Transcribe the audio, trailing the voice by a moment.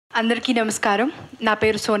అందరికీ నమస్కారం. నా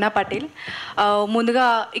పేరు సోనా పటేల్. ముందుగా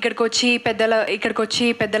ఇక్కడికొచ్చి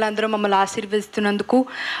పెద్దలందరూ మమ్మల్ని ఆశీర్వదిస్తున్నందుకు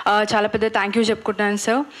చాలా పెద్ద థ్యాంక్ యూ చెప్పుకుంటున్నాను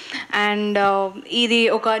సార్. అండ్ ఇది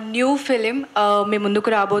ఒక న్యూ ఫిలిం మీ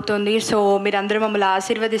ముందుకు రాబోతోంది. సో మీరందరూ మమ్మల్ని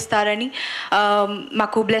ఆశీర్వదిస్తారని,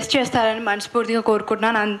 మాకు బ్లెస్ చేస్తారని మనస్ఫూర్తిగా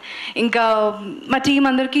కోరుకుంటున్నాను. ఇంకా మా టీం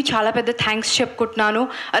అందరికీ చాలా పెద్ద థ్యాంక్స్ చెప్పుకుంటున్నాను.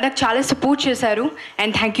 నాకు చాలా సపోర్ట్ చేశారు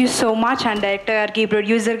and thank you so much. And director గారికి,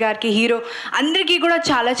 ప్రొడ్యూసర్ గారికి, హీరో అందరికీ కూడా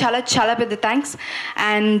చాలా చాలా చాలా పెద్ద థ్యాంక్స్.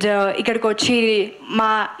 అండ్ ఇక్కడికి వచ్చి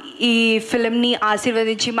ఈ ఫిలింని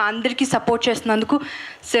ఆశీర్వదించి మా అందరికీ సపోర్ట్ చేస్తున్నందుకు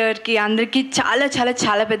సార్కి అందరికీ చాలా చాలా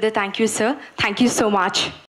చాలా పెద్ద thank you sir. Thank you so much.